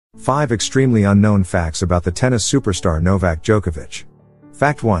5 extremely unknown facts about the tennis superstar Novak Djokovic.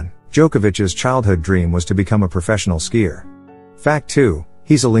 Fact 1. Djokovic's childhood dream was to become a professional skier. Fact 2.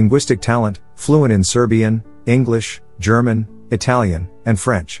 He's a linguistic talent, fluent in Serbian, English, German, Italian, and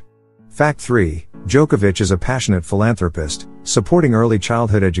French. Fact 3. Djokovic is a passionate philanthropist, supporting early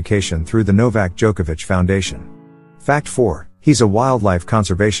childhood education through the Novak Djokovic Foundation. Fact 4. He's a wildlife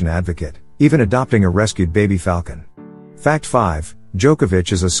conservation advocate, even adopting a rescued baby falcon. Fact 5.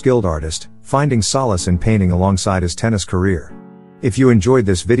 Djokovic is a skilled artist, finding solace in painting alongside his tennis career. If you enjoyed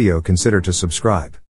this video, consider to subscribe.